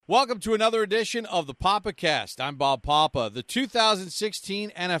Welcome to another edition of the PapaCast. I'm Bob Papa. The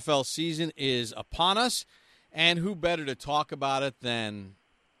 2016 NFL season is upon us, and who better to talk about it than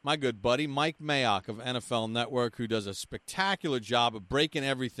my good buddy Mike Mayock of NFL Network, who does a spectacular job of breaking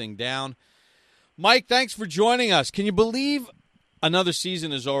everything down. Mike, thanks for joining us. Can you believe another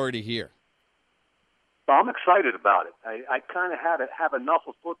season is already here? Well, I'm excited about it. I kind of have enough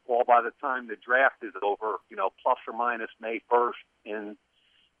of football by the time the draft is over, plus or minus May 1st, and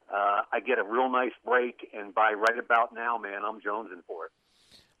I get a real nice break, and by right about now, man, I'm jonesing for it.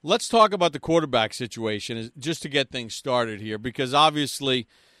 Let's talk about the quarterback situation just to get things started here, because obviously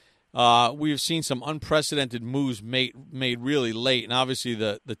we have seen some unprecedented moves made really late, and obviously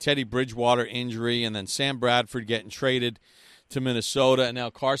the Teddy Bridgewater injury and then Sam Bradford getting traded to Minnesota, and now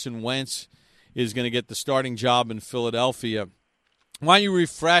Carson Wentz is going to get the starting job in Philadelphia. Why don't you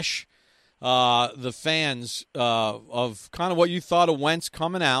refresh the fans of kind of what you thought of Wentz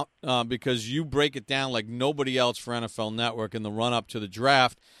coming out, because you break it down like nobody else for NFL Network in the run-up to the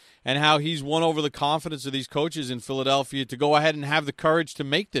draft, and how he's won over the confidence of these coaches in Philadelphia to go ahead and have the courage to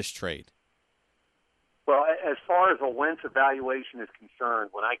make this trade? Well, as far as a Wentz evaluation is concerned,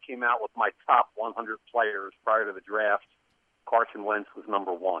 when I came out with my top 100 players prior to the draft, Carson Wentz was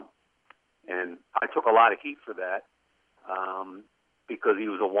number one. And I took a lot of heat for that. Because he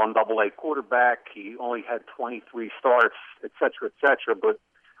was a 1AA quarterback. He only had 23 starts, et cetera, but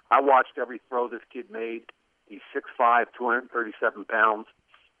I watched every throw this kid made. He's 6'5", 237 pounds.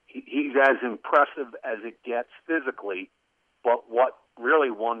 He's as impressive as it gets physically, but what really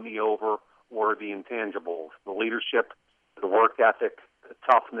won me over were the intangibles, the leadership, the work ethic, the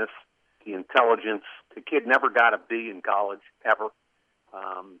toughness, the intelligence. The kid never got a B in college, ever.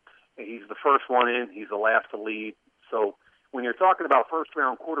 He's the first one in. He's the last to leave. So when you're talking about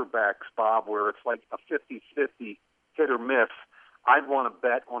first-round quarterbacks, Bob, where it's like a 50-50 hit or miss, I'd want to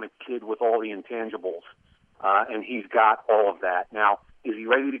bet on a kid with all the intangibles, and he's got all of that. Now, is he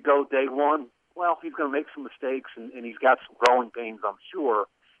ready to go day one? Well, he's going to make some mistakes, and he's got some growing pains, I'm sure,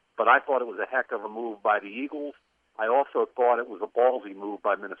 but I thought it was a heck of a move by the Eagles. I also thought it was a ballsy move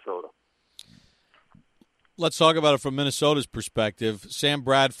by Minnesota. Let's talk about it from Minnesota's perspective. Sam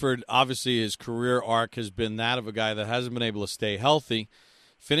Bradford, obviously his career arc has been that of a guy that hasn't been able to stay healthy.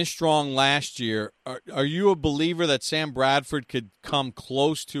 Finished strong last year. Are you a believer that Sam Bradford could come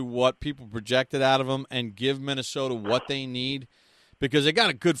close to what people projected out of him and give Minnesota what they need? Because they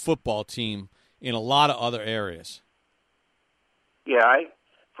got a good football team in a lot of other areas. Yeah,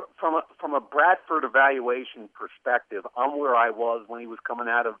 from a Bradford evaluation perspective, I'm where I was when he was coming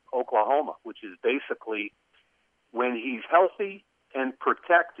out of Oklahoma, which is basically when he's healthy and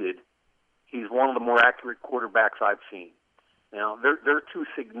protected, he's one of the more accurate quarterbacks I've seen. Now, there are two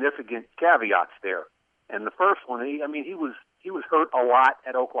significant caveats there. And the first one, he was hurt a lot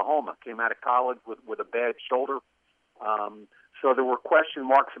at Oklahoma, came out of college with a bad shoulder. So there were question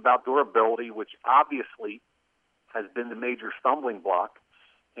marks about durability, which obviously has been the major stumbling block.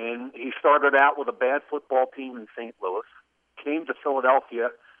 And he started out with a bad football team in St. Louis, came to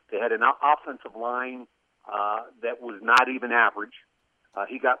Philadelphia. They had an offensive line that was not even average.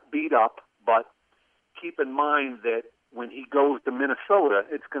 He got beat up, but keep in mind that when he goes to Minnesota,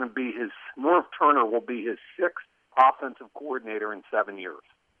 it's going to be Norv Turner will be his sixth offensive coordinator in 7 years.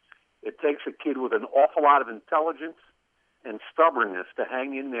 It takes a kid with an awful lot of intelligence and stubbornness to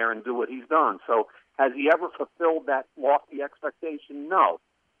hang in there and do what he's done. So has he ever fulfilled that lofty expectation? No.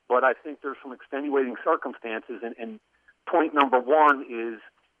 But I think there's some extenuating circumstances, and point number one is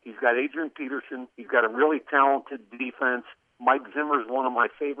he's got Adrian Peterson. He's got a really talented defense. Mike Zimmer is one of my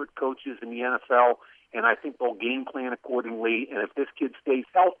favorite coaches in the NFL, and I think they'll game plan accordingly. And if this kid stays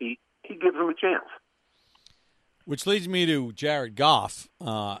healthy, he gives them a chance. Which leads me to Jared Goff,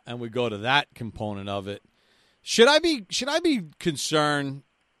 and we go to that component of it. Should I be concerned,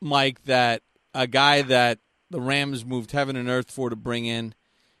 Mike, that a guy that the Rams moved heaven and earth for to bring in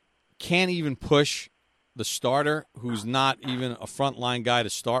can't even push the starter, who's not even a frontline guy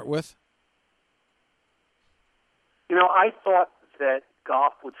to start with? I thought that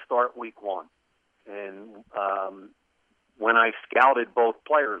Goff would start week one. And when I scouted both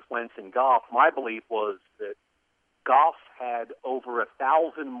players, Wentz and Goff, my belief was that Goff had over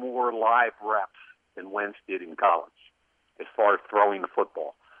 1,000 more live reps than Wentz did in college as far as throwing the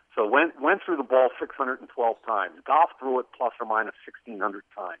football. So Wentz threw the ball 612 times. Goff threw it plus or minus 1,600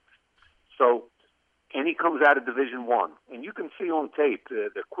 times. So, and he comes out of Division I. And you can see on tape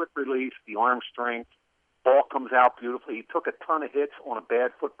the quick release, the arm strength, ball comes out beautifully. He took a ton of hits on a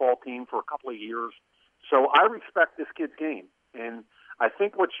bad football team for a couple of years. So I respect this kid's game. And I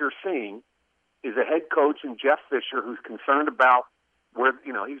think what you're seeing is a head coach in Jeff Fisher who's concerned about where,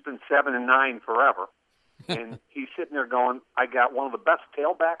 he's been 7-9 forever. And he's sitting there going, I got one of the best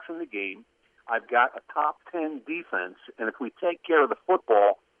tailbacks in the game. I've got a top 10 defense. And if we take care of the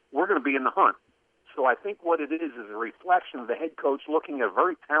football, we're going to be in the hunt. So I think what it is a reflection of the head coach looking at a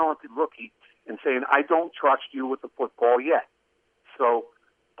very talented rookie and saying, I don't trust you with the football yet. So,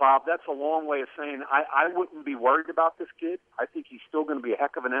 Bob, that's a long way of saying I wouldn't be worried about this kid. I think he's still going to be a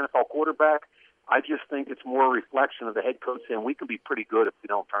heck of an NFL quarterback. I just think it's more a reflection of the head coach saying we can be pretty good if we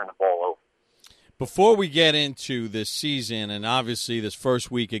don't turn the ball over. Before we get into this season and obviously this first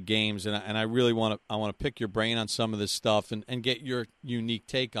week of games, and I really want to pick your brain on some of this stuff and get your unique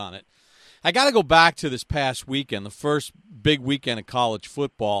take on it. I got to go back to this past weekend, the first big weekend of college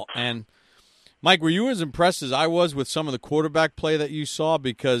football. And, Mike, were you as impressed as I was with some of the quarterback play that you saw?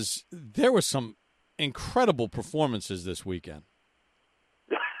 Because there were some incredible performances this weekend.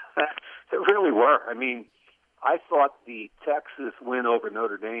 There really were. I mean, I thought the Texas win over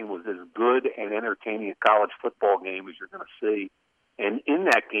Notre Dame was as good and entertaining a college football game as you're going to see. And in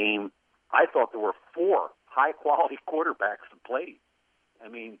that game, I thought there were 4 high-quality quarterbacks that played. I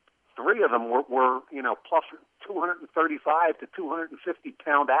mean, 3 of them were plus 235 to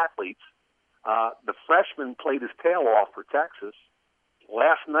 250-pound athletes. The freshman played his tail off for Texas.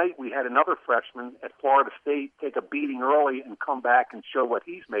 Last night we had another freshman at Florida State take a beating early and come back and show what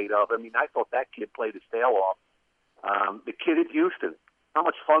he's made of. I mean, I thought that kid played his tail off. The kid at Houston, how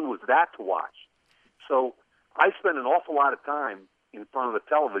much fun was that to watch? So I spent an awful lot of time in front of the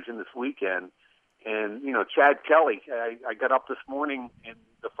television this weekend. And, Chad Kelly, I got up this morning, and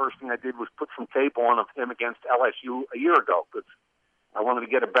the first thing I did was put some tape on of him against LSU a year ago because I wanted to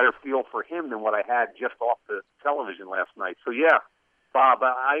get a better feel for him than what I had just off the television last night. So, yeah, Bob,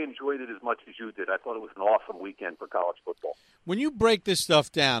 I enjoyed it as much as you did. I thought it was an awesome weekend for college football. When you break this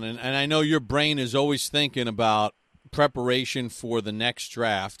stuff down, and I know your brain is always thinking about preparation for the next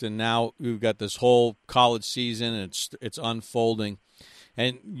draft, and now we've got this whole college season, and it's unfolding.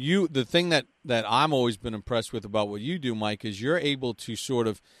 And the thing that I'm always been impressed with about what you do, Mike, is you're able to sort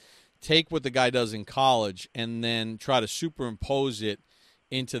of take what the guy does in college and then try to superimpose it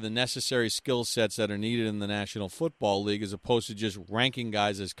into the necessary skill sets that are needed in the National Football League as opposed to just ranking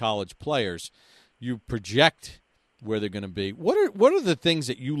guys as college players. You project where they're going to be. What are the things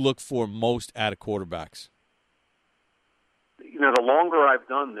that you look for most out of quarterbacks? The longer I've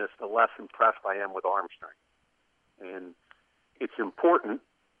done this, the less impressed I am with arm strength. And it's important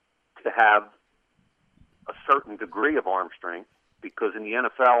to have a certain degree of arm strength because in the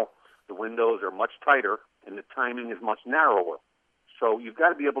NFL, the windows are much tighter and the timing is much narrower. So you've got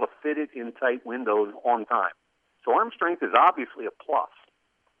to be able to fit it in tight windows on time. So arm strength is obviously a plus.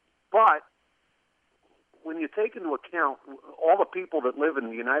 But when you take into account all the people that live in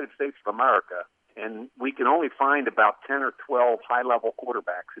the United States of America, and we can only find about 10 or 12 high-level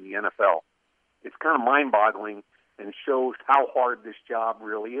quarterbacks in the NFL, it's kind of mind-boggling and shows how hard this job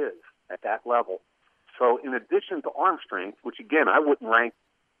really is at that level. So in addition to arm strength, which, again, I wouldn't rank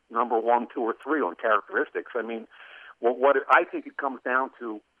number 1, 2, or 3 on characteristics, I mean, what I think it comes down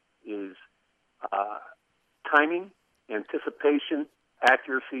to is timing, anticipation,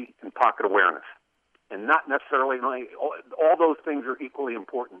 accuracy, and pocket awareness. And not necessarily, all those things are equally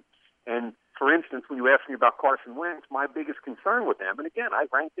important. And, for instance, when you ask me about Carson Wentz, my biggest concern with him, and again, I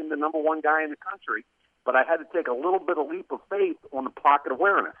ranked him the number 1 guy in the country, but I had to take a little bit of leap of faith on the pocket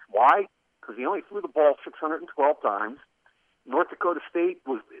awareness. Why? Because he only threw the ball 612 times. North Dakota State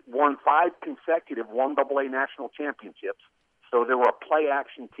won 5 consecutive 1AA national championships. So they were a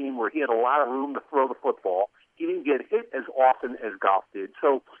play-action team where he had a lot of room to throw the football. He didn't get hit as often as Goff did.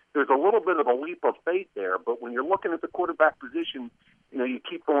 So there's a little bit of a leap of faith there. But when you're looking at the quarterback position, you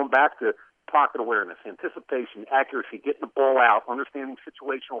keep going back to pocket awareness, anticipation, accuracy, getting the ball out, understanding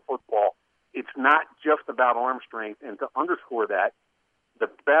situational football. It's not just about arm strength. And to underscore that, the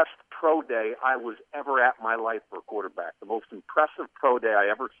best pro day I was ever at in my life for a quarterback, the most impressive pro day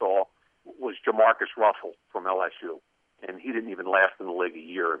I ever saw was Jamarcus Russell from LSU. And he didn't even last in the league a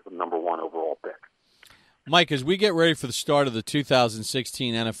year as the number 1 overall pick. Mike, as we get ready for the start of the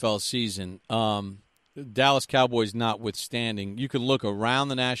 2016 NFL season, Dallas Cowboys notwithstanding, you can look around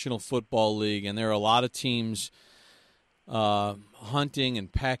the National Football League, and there are a lot of teams hunting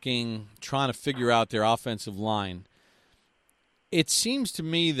and pecking, trying to figure out their offensive line. It seems to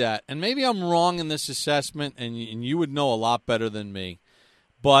me that, and maybe I'm wrong in this assessment, and you would know a lot better than me,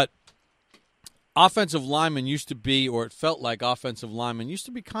 but offensive linemen used to be, or it felt like offensive linemen used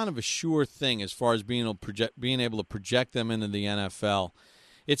to be kind of a sure thing as far as being able to project them into the NFL.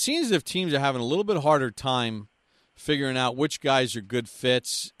 It seems as if teams are having a little bit harder time figuring out which guys are good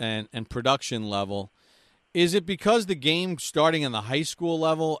fits and production level. Is it because the game starting in the high school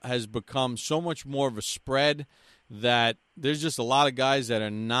level has become so much more of a spread that there's just a lot of guys that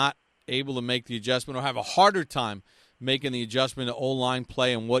are not able to make the adjustment or have a harder time making the adjustment to O-line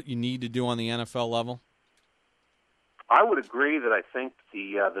play and what you need to do on the NFL level? I would agree that I think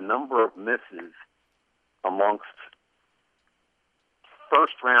the number of misses amongst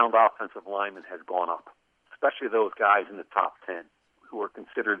first-round offensive linemen has gone up, especially those guys in the top 10 who are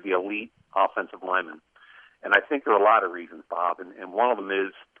considered the elite offensive linemen. And I think there are a lot of reasons, Bob, and one of them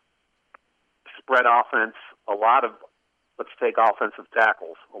is spread offense. A lot of, let's take offensive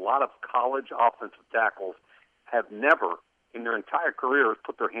tackles. A lot of college offensive tackles have never, in their entire careers,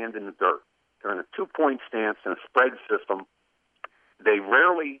 put their hand in the dirt. They're in a two-point stance in a spread system. They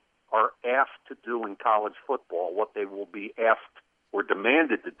rarely are asked to do in college football what they will be asked or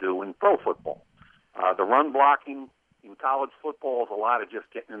demanded to do in pro football. The run blocking in college football is a lot of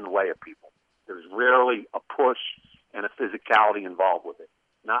just getting in the way of people. There's rarely a push and a physicality involved with it,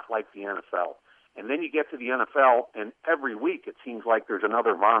 not like the NFL. And then you get to the NFL, and every week it seems like there's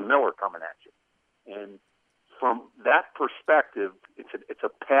another Von Miller coming at you. And from that perspective, it's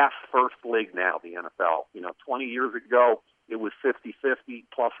a pass-first league now, the NFL. 20 years ago, it was 50-50,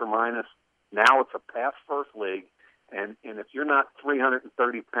 plus or minus. Now it's a pass-first league, and if you're not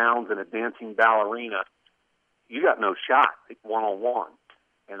 330 pounds and a dancing ballerina, you got no shot at one-on-one.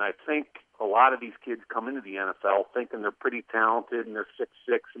 And I think a lot of these kids come into the NFL thinking they're pretty talented and they're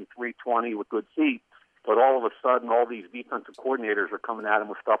 6'6" and 320 with good feet, but all of a sudden all these defensive coordinators are coming at them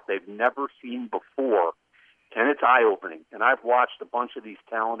with stuff they've never seen before, and it's eye-opening. And I've watched a bunch of these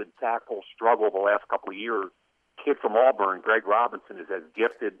talented tackles struggle the last couple of years. Kid from Auburn, Greg Robinson, is as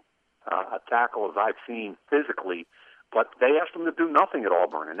gifted a tackle as I've seen physically, but they asked him to do nothing at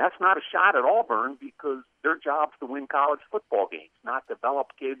Auburn, and that's not a shot at Auburn because their job's to win college football games, not develop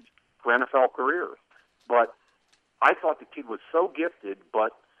kids for NFL careers. But I thought the kid was so gifted,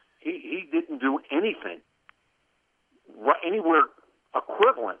 but he didn't do anything anywhere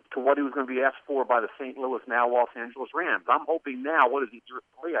equivalent to what he was going to be asked for by the St. Louis, now Los Angeles Rams. I'm hoping now, what is he, year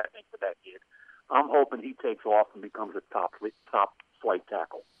 3, I think, for that kid. I'm hoping he takes off and becomes a top flight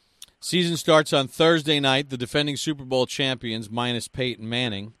tackle. Season starts on Thursday night. The defending Super Bowl champions, minus Peyton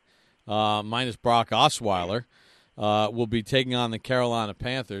Manning, minus Brock Osweiler, will be taking on the Carolina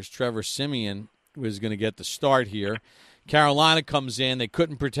Panthers. Trevor Siemian was going to get the start here. Carolina comes in. They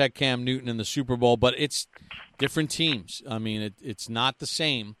couldn't protect Cam Newton in the Super Bowl, but it's different teams. I mean, it's not the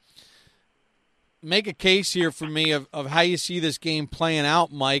same. Make a case here for me of how you see this game playing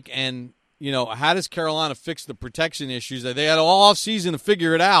out, Mike, and how does Carolina fix the protection issues? They had all offseason to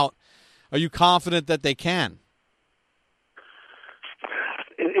figure it out. Are you confident that they can?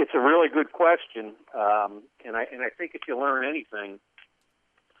 It's a really good question, and I think if you learn anything,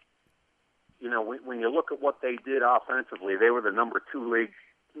 when you look at what they did offensively, they were the number 2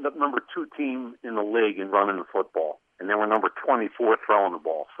 team in the league in running the football, and they were number 24 throwing the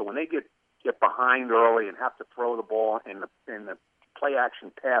ball. So when they get behind early and have to throw the ball, and the play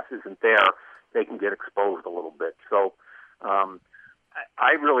action pass isn't there, they can get exposed a little bit. So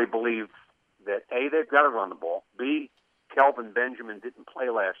I really believe that A, they've got to run the ball. B, Kelvin Benjamin didn't play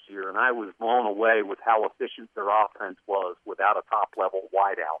last year, and I was blown away with how efficient their offense was without a top-level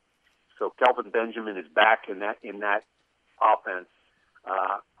wideout. So Kelvin Benjamin is back in that offense.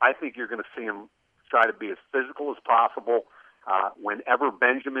 I think you're going to see him try to be as physical as possible. Whenever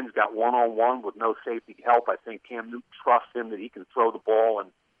Benjamin's got one-on-one with no safety help, I think Cam Newton trusts him that he can throw the ball,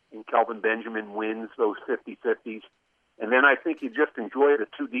 and Kelvin Benjamin wins those 50-50s. And then I think you just enjoy the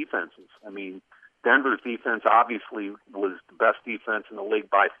two defenses. I mean, Denver's defense obviously was the best defense in the league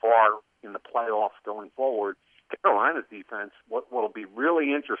by far in the playoffs going forward. Carolina's defense, what will be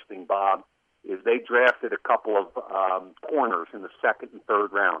really interesting, Bob, is they drafted a couple of corners in the second and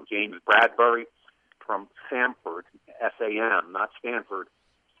third round. James Bradbury from Samford, S-A-M, not Stanford,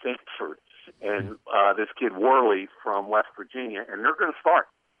 Samford, and this kid Worley from West Virginia, and they're going to start.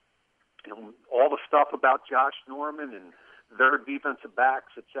 And all the stuff about Josh Norman and their defensive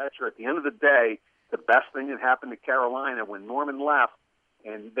backs, et cetera, at the end of the day, the best thing that happened to Carolina when Norman left,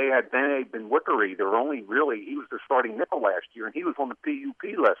 and they had Ben Wickery, he was their starting nickel last year, and he was on the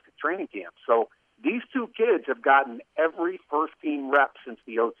PUP list at training camp. So these two kids have gotten every first-team rep since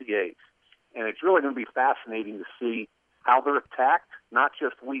the OTAs, and it's really going to be fascinating to see how they're attacked, not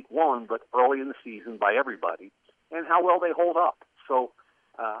just week 1, but early in the season by everybody, and how well they hold up. So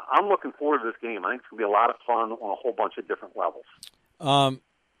I'm looking forward to this game. I think it's going to be a lot of fun on a whole bunch of different levels.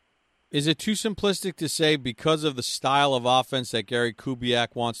 Is it too simplistic to say because of the style of offense that Gary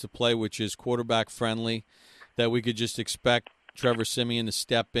Kubiak wants to play, which is quarterback-friendly, that we could just expect Trevor Siemian to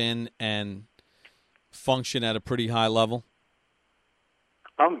step in and function at a pretty high level?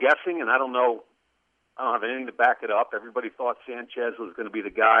 I'm guessing, and I don't know. I don't have anything to back it up. Everybody thought Sanchez was going to be the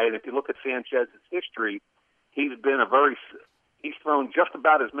guy, and if you look at Sanchez's history, he's thrown just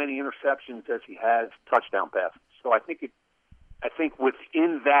about as many interceptions as he has touchdown passes. So I think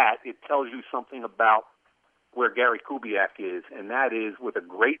within that, it tells you something about where Gary Kubiak is, and that is with a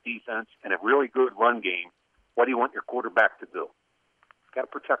great defense and a really good run game, what do you want your quarterback to do? Got to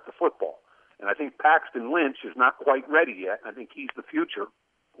protect the football. And I think Paxton Lynch is not quite ready yet. I think he's the future.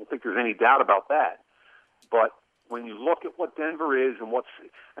 I don't think there's any doubt about that. But when you look at what Denver is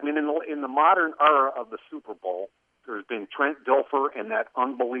and in the modern era of the Super Bowl, there's been Trent Dilfer and that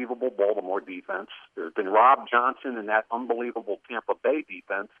unbelievable Baltimore defense. There's been Rob Johnson and that unbelievable Tampa Bay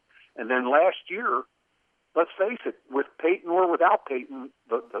defense. And then last year, let's face it, with Peyton or without Peyton,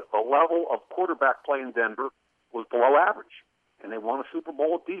 the level of quarterback play in Denver was below average. And they won a Super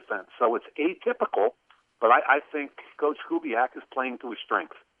Bowl with defense. So it's atypical, but I think Coach Kubiak is playing to his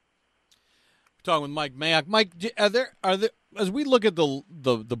strength. Talking with Mike Mayock. Mike, are there as we look at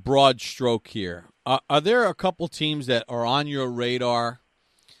the broad stroke here, are there a couple teams that are on your radar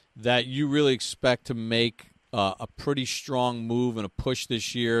that you really expect to make a pretty strong move and a push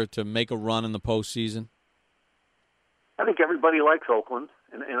this year to make a run in the postseason? I think everybody likes Oakland,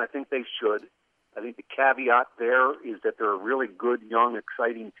 and I think they should. I think the caveat there is that they're a really good, young,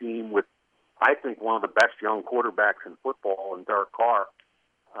 exciting team with, I think, one of the best young quarterbacks in football in Derek Carr.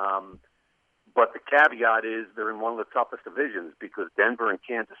 But the caveat is they're in one of the toughest divisions because Denver and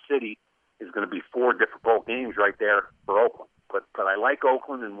Kansas City is going to be 4 difficult games right there for Oakland. But I like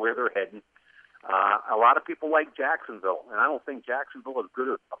Oakland and where they're heading. A lot of people like Jacksonville, and I don't think Jacksonville is as good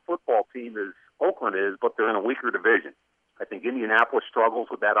a football team as Oakland is, but they're in a weaker division. I think Indianapolis struggles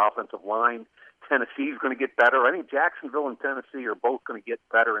with that offensive line. Tennessee's going to get better. I think Jacksonville and Tennessee are both going to get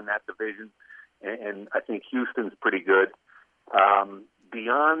better in that division, and I think Houston's pretty good.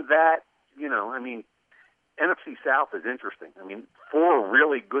 Beyond that, NFC South is interesting. 4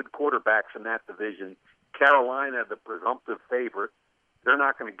 really good quarterbacks in that division. Carolina, the presumptive favorite, they're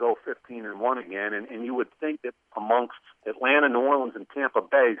not going to go 15-1 again, and you would think that amongst Atlanta, New Orleans, and Tampa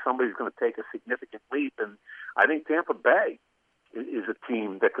Bay, somebody's going to take a significant leap, and I think Tampa Bay is a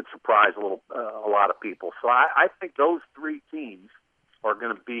team that could surprise a lot of people. So I think those 3 teams are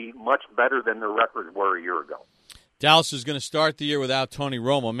going to be much better than their records were a year ago. Dallas is going to start the year without Tony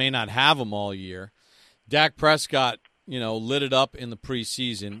Romo, may not have him all year. Dak Prescott, lit it up in the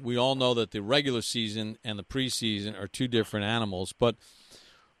preseason. We all know that the regular season and the preseason are 2 different animals, but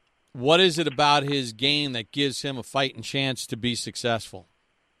what is it about his game that gives him a fighting chance to be successful?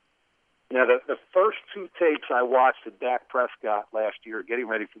 Now, the first 2 tapes I watched of Dak Prescott last year, getting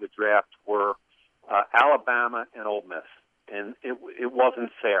ready for the draft, were Alabama and Ole Miss. And it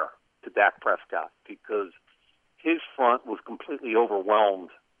wasn't fair to Dak Prescott because his front was completely overwhelmed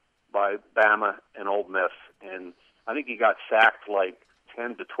by Bama and Ole Miss. And I think he got sacked like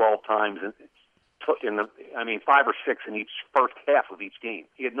 10 to 12 times, 5 or 6 in each first half of each game.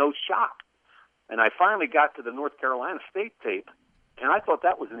 He had no shot. And I finally got to the North Carolina State tape, and I thought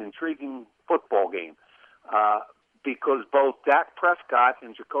that was an intriguing football game because both Dak Prescott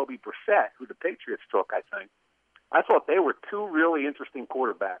and Jacoby Brissett, who the Patriots took, I thought they were 2 really interesting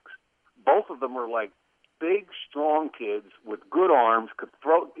quarterbacks. Both of them were like big, strong kids with good arms, could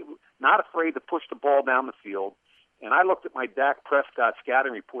throw, not afraid to push the ball down the field. And I looked at my Dak Prescott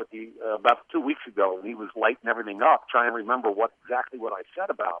scouting report about 2 weeks ago, and he was lighting everything up, trying to remember exactly what I said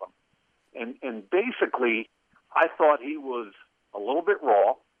about him. And basically, I thought he was a little bit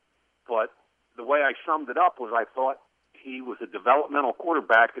raw, but the way I summed it up was I thought he was a developmental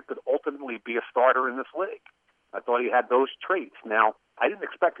quarterback that could ultimately be a starter in this league. I thought he had those traits. Now, I didn't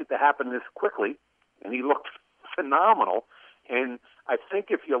expect it to happen this quickly, and he looked phenomenal. And I think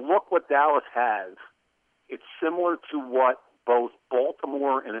if you look what Dallas has, it's similar to what both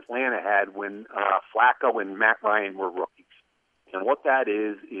Baltimore and Atlanta had when Flacco and Matt Ryan were rookies. And what that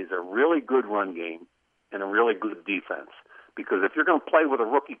is a really good run game and a really good defense. Because if you're going to play with a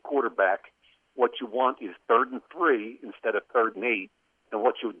rookie quarterback, what you want is 3rd and 3 instead of 3rd and 8. And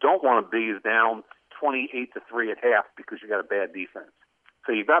what you don't want to be is down 28-3 at half because you got a bad defense.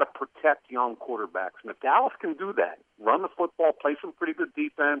 So you've got to protect young quarterbacks. And if Dallas can do that, run the football, play some pretty good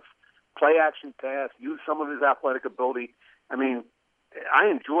defense, play action pass, use some of his athletic ability, I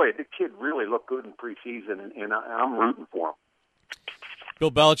enjoy it. The kid really looked good in preseason, and I'm rooting for him.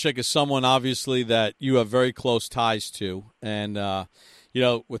 Bill Belichick is someone, obviously, that you have very close ties to. And,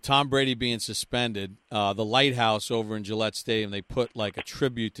 with Tom Brady being suspended, the Lighthouse over in Gillette Stadium, they put like a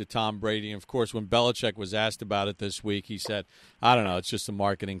tribute to Tom Brady. And, of course, when Belichick was asked about it this week, he said, I don't know, it's just a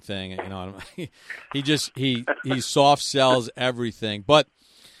marketing thing. He soft sells everything. But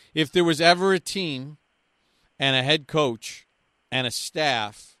if there was ever a team and a head coach and a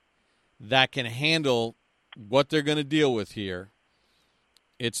staff that can handle what they're going to deal with here,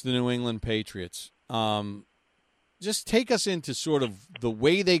 it's the New England Patriots. Just take us into sort of the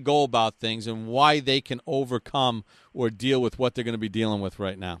way they go about things and why they can overcome or deal with what they're going to be dealing with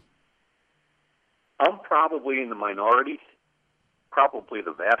right now. I'm probably in the minority, probably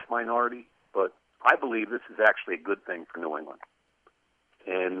the vast minority, but I believe this is actually a good thing for New England.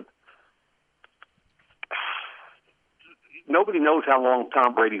 And nobody knows how long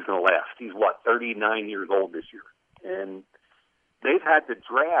Tom Brady's going to last. He's, 39 years old this year. And they've had to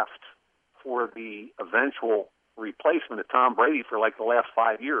draft for the eventual replacement of Tom Brady for like the last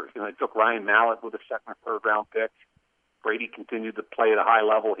 5 years. They took Ryan Mallett with a second or third round pick. Brady continued to play at a high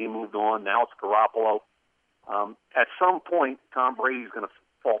level. He moved on. Now it's Garoppolo. At some point, Tom Brady's going to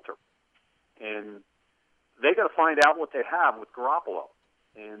falter. And they got to find out what they have with Garoppolo.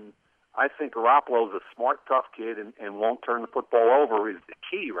 And I think Garoppolo's a smart, tough kid and won't turn the football over is the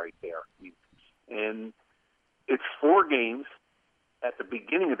key right there. And it's 4 games at the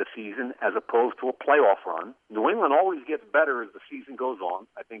beginning of the season as opposed to a playoff run. New England always gets better as the season goes on.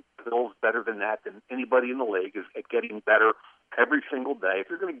 I think Bill's better than that than anybody in the league is at getting better every single day. If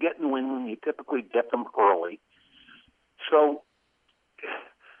you're going to get New England, you typically get them early. So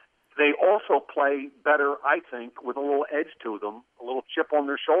they also play better, I think, with a little edge to them, a little chip on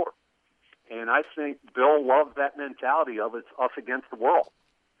their shoulder. And I think Bill loves that mentality of it's us against the world.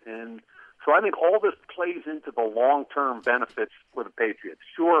 And so I think all this plays into the long-term benefits for the Patriots.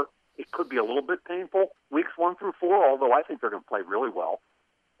 Sure, it could be a little bit painful, weeks 1 through 4, although I think they're going to play really well.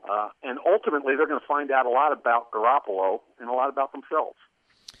 And ultimately, they're going to find out a lot about Garoppolo and a lot about themselves.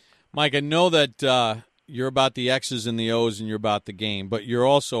 Mike, I know that you're about the X's and the O's and you're about the game, but you're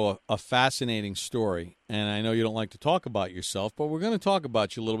also a fascinating story. And I know you don't like to talk about yourself, but we're going to talk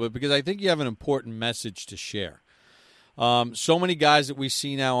about you a little bit because I think you have an important message to share. So many guys that we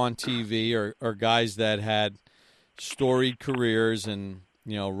see now on TV are guys that had storied careers and,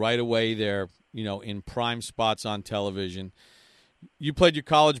 right away they're, in prime spots on television. You played your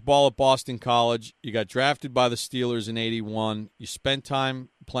college ball at Boston College. You got drafted by the Steelers in 81. You spent time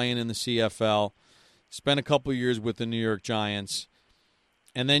playing in the CFL, spent a couple of years with the New York Giants,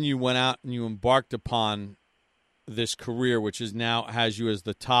 and then you went out and you embarked upon this career, which is now has you as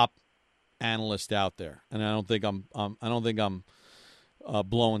the top analyst out there. And I don't think I'm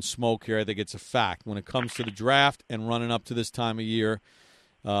blowing smoke here. I think it's a fact. When it comes to the draft and running up to this time of year,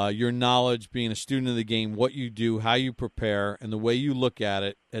 your knowledge, being a student of the game, what you do, how you prepare, and the way you look at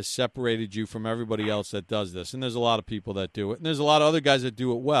it has separated you from everybody else that does this. And there's a lot of people that do it. And there's a lot of other guys that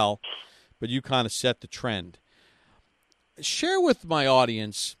do it well, but you kind of set the trend. Share with my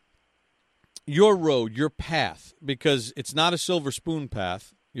audience your road, your path, because it's not a silver spoon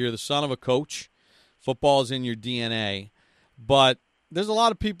path. You're the son of a coach. Football is in your DNA. But there's a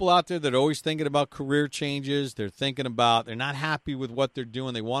lot of people out there that are always thinking about career changes. They're not happy with what they're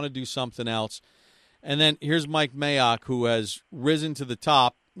doing. They want to do something else. And then here's Mike Mayock, who has risen to the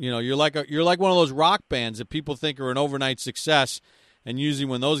top. You're like one of those rock bands that people think are an overnight success. And usually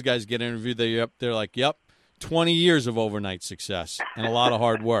when those guys get interviewed, they're like, yep, 20 years of overnight success and a lot of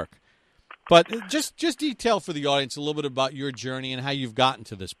hard work. But just detail for the audience a little bit about your journey and how you've gotten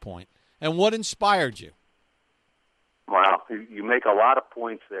to this point and what inspired you. Wow, you make a lot of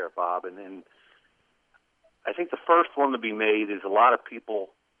points there, Bob. And I think the first one to be made is a lot of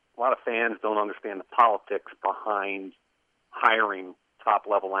fans don't understand the politics behind hiring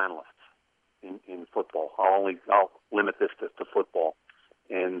top-level analysts in football. I'll limit this to football.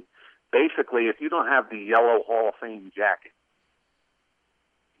 And basically, if you don't have the yellow Hall of Fame jacket,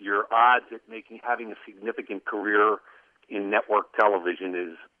 your odds at having a significant career in network television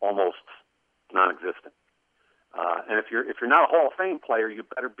is almost non-existent. And if you're not a Hall of Fame player, you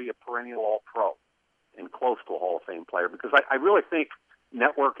better be a perennial All-Pro and close to a Hall of Fame player, because I really think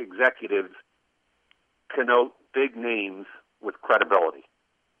network executives connote big names with credibility.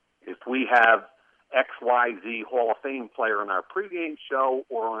 If we have XYZ Hall of Fame player on our pregame show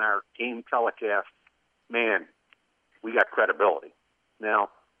or on our game telecast, man, we got credibility. Now,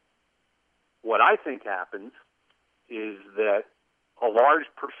 what I think happens is that a large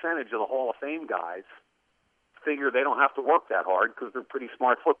percentage of the Hall of Fame guys figure they don't have to work that hard because they're pretty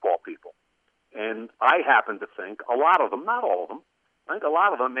smart football people. And I happen to think a lot of them, not all of them, I think a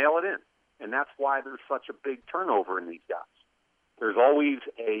lot of them mail it in. And that's why there's such a big turnover in these guys. There's always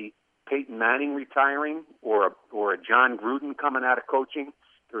a Peyton Manning retiring or a John Gruden coming out of coaching.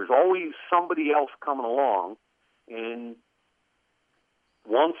 There's always somebody else coming along, and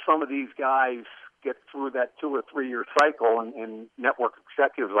once some of these guys get through that 2 or 3 year cycle, and network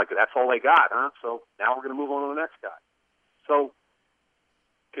executives like, that's all they got, huh? So now we're going to move on to the next guy. So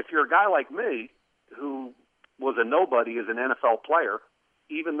if you're a guy like me who was a nobody as an NFL player,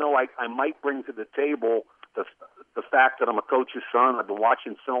 even though I might bring to the table the fact that I'm a coach's son, I've been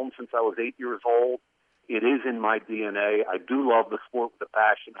watching film since I was 8 years old. It is in my DNA. I do love the sport with a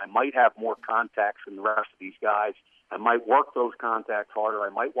passion. I might have more contacts than the rest of these guys. I might work those contacts harder. I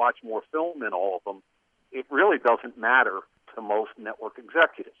might watch more film than all of them. It really doesn't matter to most network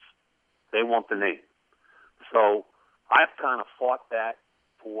executives. They want the name. So I've kind of fought that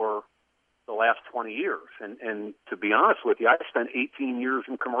for the last 20 years. And to be honest with you, I spent 18 years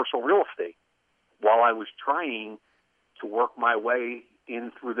in commercial real estate while I was trying to work my way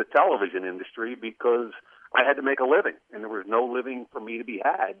in through the television industry because I had to make a living, and there was no living for me to be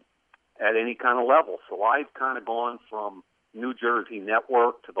had at any kind of level. So I've kind of gone from New Jersey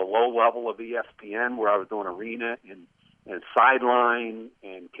Network to the low level of ESPN, where I was doing arena and sideline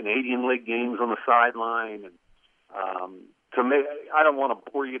and Canadian League games on the sideline. And to make, I don't want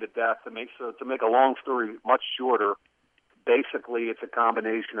to bore you to death. To make a long story much shorter, basically it's a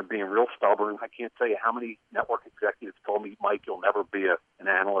combination of being real stubborn. I can't tell you how many network executives told me, Mike, you'll never be an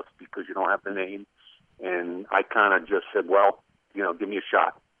analyst because you don't have the name. And I kind of just said, well, give me a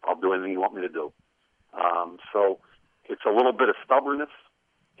shot. I'll do anything you want me to do. So it's a little bit of stubbornness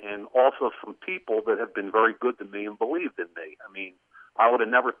and also some people that have been very good to me and believed in me. I mean, I would have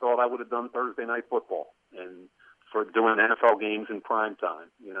never thought I would have done Thursday Night Football and for doing NFL games in prime time,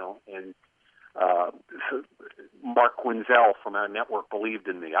 and Mark Quinzel from our network believed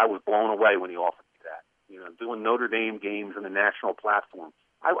in me. I was blown away when he offered me that, doing Notre Dame games on a national platform.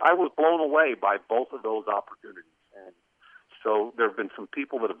 I was blown away by both of those opportunities. And so there have been some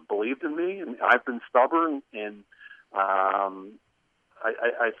people that have believed in me, and I've been stubborn. And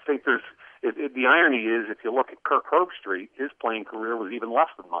I think the irony is, if you look at Kirk Herbstreit, his playing career was even less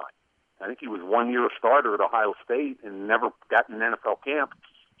than mine. I think he was 1 year a starter at Ohio State and never got in an NFL camp.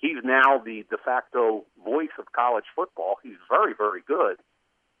 He's now the de facto voice of college football. He's very, very good.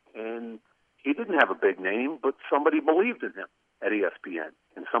 And he didn't have a big name, but somebody believed in him at ESPN,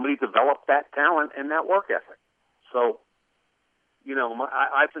 and somebody developed that talent and that work ethic. So,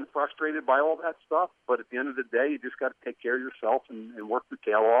 I've been frustrated by all that stuff, but at the end of the day, you just got to take care of yourself and work your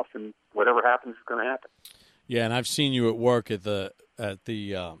tail off, and whatever happens is going to happen. Yeah, and I've seen you at work at the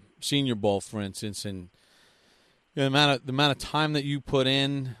Senior Bowl, for instance, and the amount of time that you put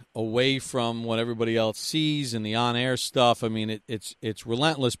in away from what everybody else sees and the on-air stuff. I mean, it's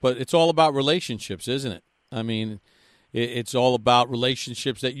relentless, but it's all about relationships, isn't it? I mean, it's all about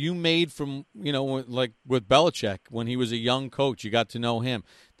relationships that you made from, like with Belichick when he was a young coach. You got to know him.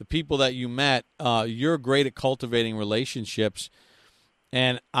 The people that you met, you're great at cultivating relationships,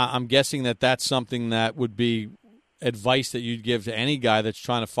 and I'm guessing that that's something that would be advice that you'd give to any guy that's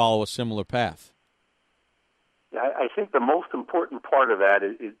trying to follow a similar path. I think the most important part of that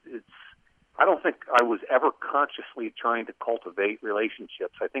is I don't think I was ever consciously trying to cultivate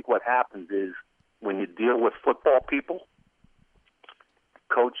relationships. I think what happens is when you deal with football people,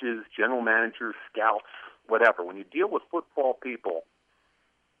 coaches, general managers, scouts, whatever, when you deal with football people,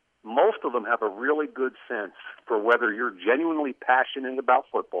 most of them have a really good sense for whether you're genuinely passionate about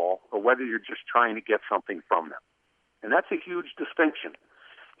football or whether you're just trying to get something from them. And that's a huge distinction.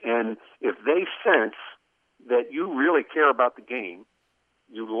 And if they sense that you really care about the game,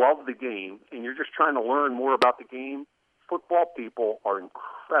 you love the game, and you're just trying to learn more about the game, football people are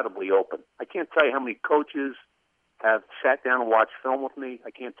incredibly open. I can't tell you how many coaches have sat down and watched film with me.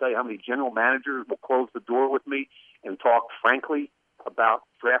 I can't tell you how many general managers will close the door with me and talk frankly about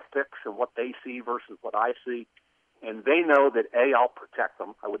draft picks and what they see versus what I see. And they know that, A, I'll protect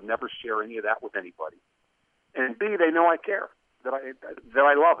them. I would never share any of that with anybody. And B, they know I care, that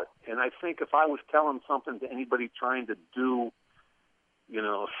I love it. And I think if I was telling something to anybody trying to do,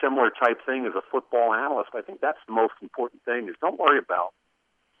 a similar type thing as a football analyst, I think that's the most important thing is don't worry about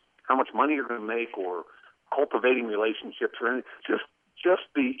how much money you're going to make or cultivating relationships or anything. Just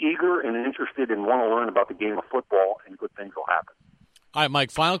be eager and interested and want to learn about the game of football, and good things will happen. All right,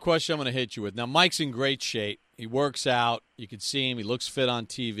 Mike, final question I'm going to hit you with. Now, Mike's in great shape. He works out. You can see him. He looks fit on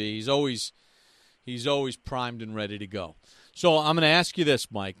TV. He's always primed and ready to go. So I'm going to ask you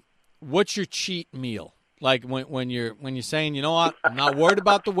this, Mike. What's your cheat meal? Like when you're saying, you know what, I'm not worried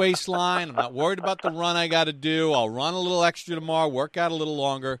about the waistline. I'm not worried about the run I got to do. I'll run a little extra tomorrow, work out a little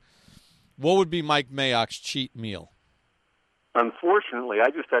longer. What would be Mike Mayock's cheat meal? Unfortunately, I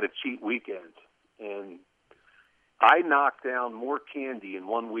just had a cheat weekend, and I knocked down more candy in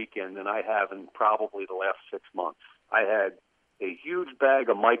one weekend than I have in probably the last 6 months. I had a huge bag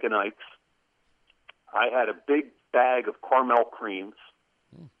of Mike and Ike's. I had a big bag of caramel creams.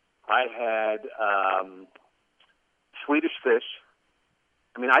 I had Swedish fish.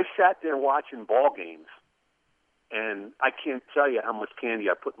 I mean, I sat there watching ball games, and I can't tell you how much candy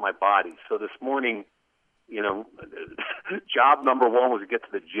I put in my body. So this morning, job number one was to get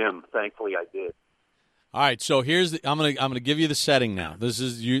to the gym. Thankfully, I did. All right, so I'm gonna give you the setting now. This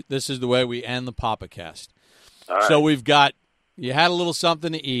is the way we end the PapaCast. All right. So you had a little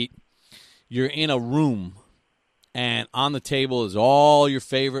something to eat. You're in a room, and on the table is all your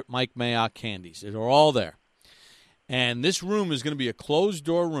favorite Mike Mayock candies. They're all there. And this room is going to be a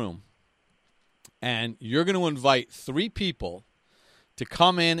closed-door room, and you're going to invite 3 people to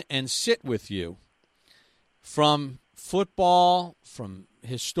come in and sit with you from football, from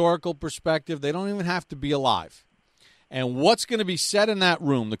historical perspective. They don't even have to be alive. And what's going to be said in that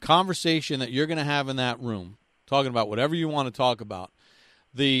room, the conversation that you're going to have in that room, talking about whatever you want to talk about,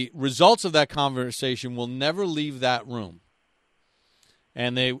 the results of that conversation will never leave that room.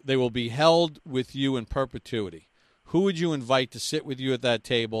 And they will be held with you in perpetuity. Who would you invite to sit with you at that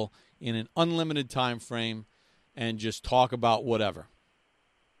table in an unlimited time frame and just talk about whatever?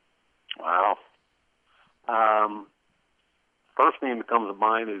 Wow. First name that comes to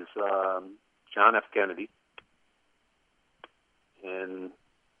mind is John F. Kennedy. And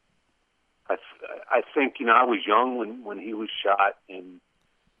I think, I was young when he was shot, and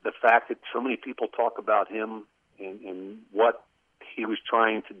the fact that so many people talk about him and what he was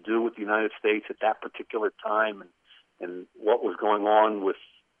trying to do with the United States at that particular time, and what was going on with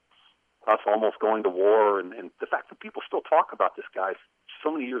us almost going to war, and the fact that people still talk about this guy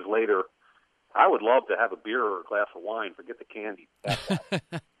so many years later. I would love to have a beer or a glass of wine, forget the candy,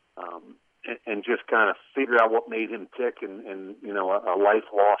 and just kind of figure out what made him tick, and a life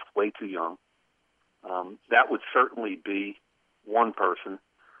lost way too young. That would certainly be one person.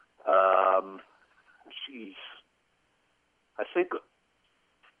 I think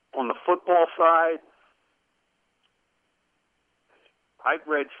on the football side, I've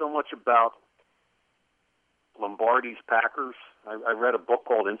read so much about Lombardi's Packers. I read a book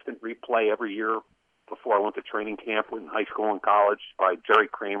called Instant Replay every year before I went to training camp in high school and college by Jerry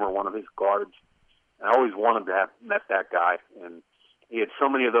Kramer, one of his guards. And I always wanted to have met that guy. And he had so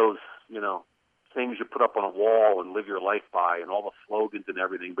many of those, things you put up on a wall and live your life by, and all the slogans and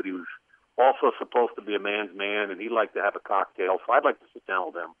everything. But he was also supposed to be a man's man, and he liked to have a cocktail. So I'd like to sit down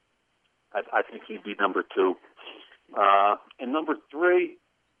with him. I think he'd be number 2. And number 3,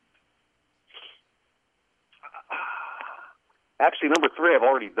 actually, number 3 I've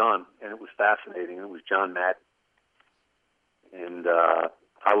already done, and it was fascinating. It was John Madden. And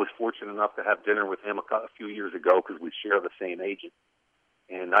I was fortunate enough to have dinner with him a few years ago because we share the same agent.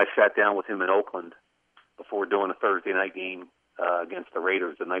 And I sat down with him in Oakland before doing a Thursday night game against the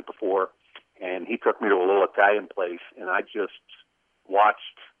Raiders the night before. And he took me to a little Italian place, and I just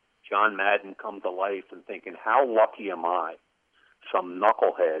watched John Madden come to life and thinking, how lucky am I, some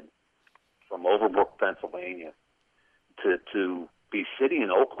knucklehead from Overbrook, Pennsylvania, to be sitting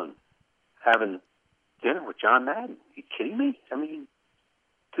in Oakland having dinner with John Madden. Are you kidding me? I mean,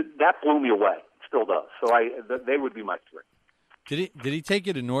 that blew me away. It still does. So they would be my 3. Did he take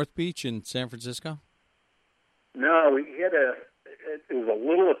you to North Beach in San Francisco? No, he had it was a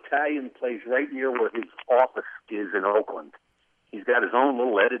little Italian place right near where his office is in Oakland. He's got his own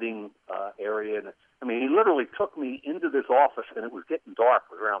little editing area. And I mean, he literally took me into this office, and it was getting dark.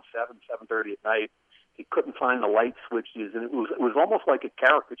 It was around 7:30 at night. He couldn't find the light switches, and it was almost like a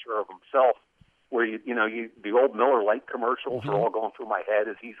caricature of himself, where the old Miller Lite commercials are all going through my head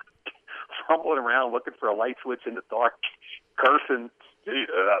as he's fumbling around looking for a light switch in the dark, cursing.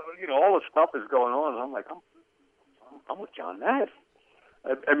 All this stuff is going on, and I'm like, I'm with John Madden.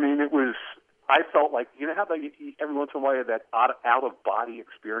 I mean, it was. I felt like how every once in a while you have that out of body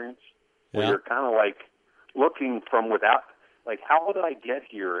experience where you're kind of like looking from without. Like, how did I get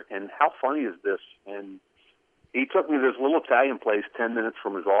here, and how funny is this? And he took me to this little Italian place 10 minutes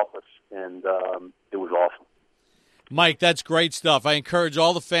from his office, and it was awesome. Mike, that's great stuff. I encourage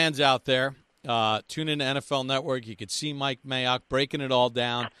all the fans out there, tune into NFL Network. You could see Mike Mayock breaking it all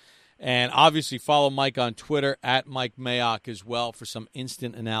down. And obviously follow Mike on Twitter, at Mike Mayock as well, for some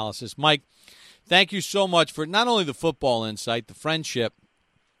instant analysis. Mike, thank you so much for not only the football insight, the friendship,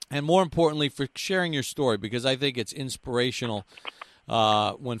 and more importantly, for sharing your story, because I think it's inspirational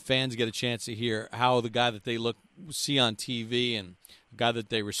when fans get a chance to hear how the guy that they see on TV and the guy that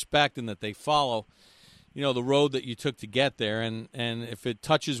they respect and that they follow the road that you took to get there. And if it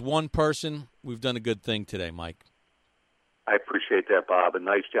touches one person, we've done a good thing today, Mike. I appreciate that, Bob, and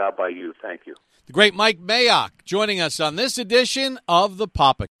nice job by you. Thank you. The great Mike Mayock joining us on this edition of the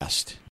PapaCast.